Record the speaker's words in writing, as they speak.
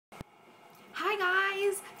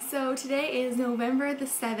so today is November the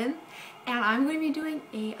 7th and I'm going to be doing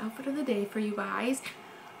a outfit of the day for you guys.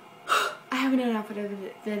 I haven't done an outfit of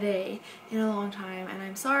the day in a long time and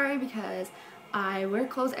I'm sorry because I wear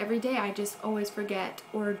clothes every day. I just always forget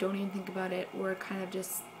or don't even think about it or kind of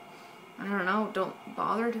just, I don't know, don't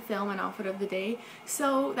bother to film an outfit of the day.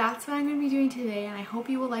 So that's what I'm going to be doing today and I hope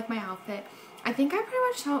you will like my outfit. I think I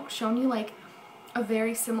pretty much shown you like a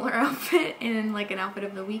very similar outfit in like an outfit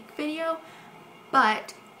of the week video,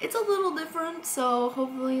 but it's a little different, so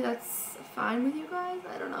hopefully that's fine with you guys.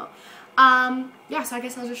 I don't know. Yeah, so I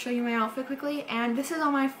guess I'll just show you my outfit quickly, and this is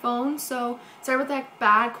on my phone, so sorry about that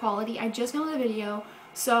bad quality. I just filmed the video,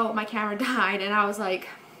 so my camera died and I was like,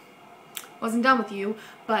 wasn't done with you,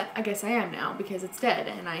 but I guess I am now because it's dead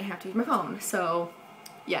and I have to use my phone. So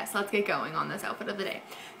yes, let's get going on this outfit of the day.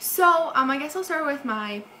 So I guess I'll start with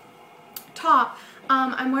my top.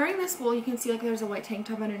 I'm wearing this wool. You can see like there's a white tank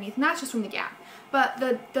top underneath, and that's just from the Gap. But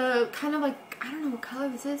the kind of like, I don't know what color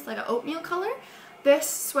this is, like an oatmeal color. This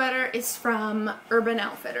sweater is from Urban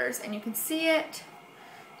Outfitters, and you can see it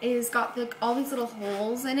is got all these little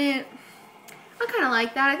holes in it. I kind of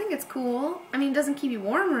like that. I think it's cool. I mean, it doesn't keep you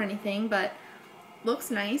warm or anything, but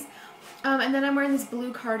looks nice. And then I'm wearing this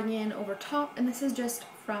blue cardigan over top, and this is just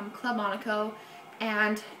from Club Monaco,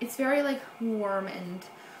 and it's very like warm and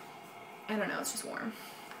I don't know, it's just warm.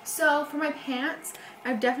 So for my pants,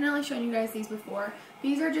 I've definitely shown you guys these before.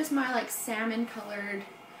 These are just my like salmon colored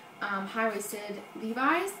high-waisted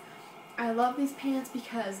Levi's. I love these pants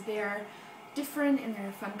because they're different and they're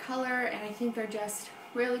a fun color, and I think they're just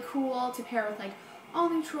really cool to pair with like all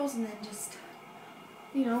neutrals and then just,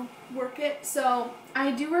 you know, work it. So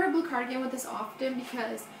I do wear a blue cardigan with this often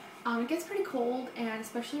because it gets pretty cold, and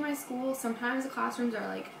especially in my school, sometimes the classrooms are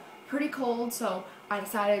like pretty cold, so I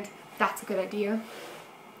decided that's a good idea.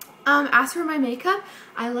 As for my makeup,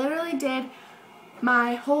 I literally did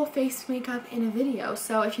my whole face makeup in a video,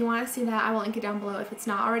 so if you want to see that, I will link it down below if it's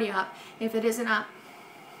not already up. If it isn't up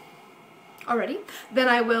already, then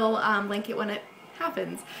I will link it when it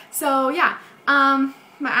happens. So yeah, my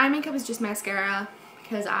eye makeup is just mascara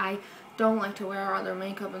because I don't like to wear other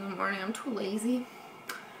makeup in the morning. I'm too lazy.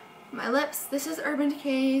 My lips, this is Urban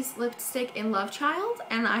Decay's lipstick in Love Child,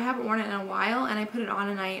 and I haven't worn it in a while, and I put it on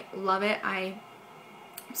and I love it. I'm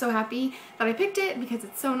so happy that I picked it because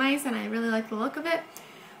it's so nice and I really like the look of it.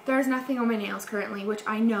 There's nothing on my nails currently, which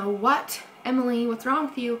I know, what, Emily, what's wrong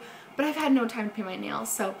with you? But I've had no time to paint my nails,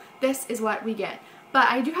 so this is what we get. But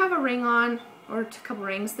I do have a ring on, or a couple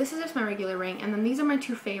rings. This is just my regular ring, and then these are my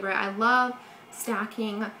two favorite. I love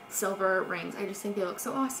stacking silver rings. I just think they look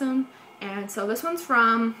so awesome. And so this one's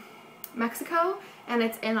from Mexico, and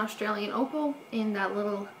it's in Australian opal in that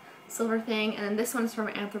little silver thing, and then this one's from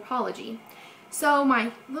Anthropology. So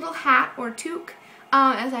my little hat, or toque,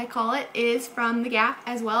 as I call it, is from the Gap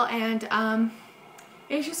as well, and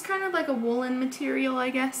it's just kind of like a woolen material, I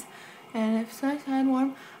guess, and it's nice and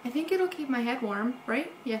warm. I think it'll keep my head warm,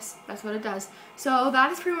 right? Yes, that's what it does. So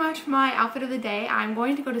that is pretty much my outfit of the day. I'm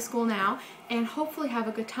going to go to school now and hopefully have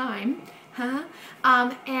a good time.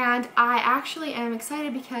 And I actually am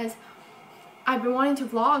excited because I've been wanting to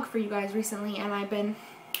vlog for you guys recently, and I've been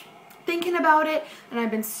thinking about it, and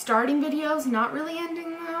I've been starting videos, not really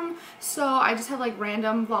ending them, so I just have like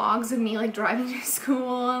random vlogs of me like driving to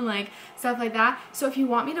school and like stuff like that. So if you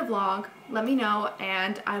want me to vlog, let me know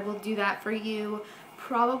and I will do that for you.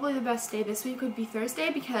 Probably the best day this week would be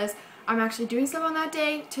Thursday because I'm actually doing stuff on that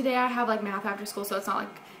day. Today I have like math after school, so it's not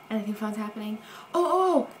like anything fun's happening.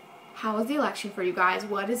 Oh, how was the election for you guys?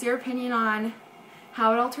 What is your opinion on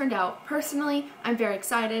how it all turned out? Personally, I'm very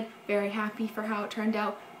excited, very happy for how it turned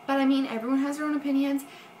out. But I mean, everyone has their own opinions,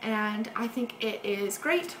 and I think it is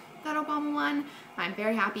great that Obama won. I'm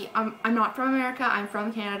very happy. I'm not from America, I'm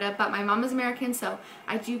from Canada, but my mom is American, so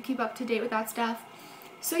I do keep up to date with that stuff.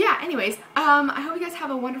 So yeah, anyways, I hope you guys have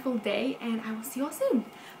a wonderful day, and I will see you all soon.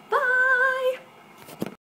 Bye!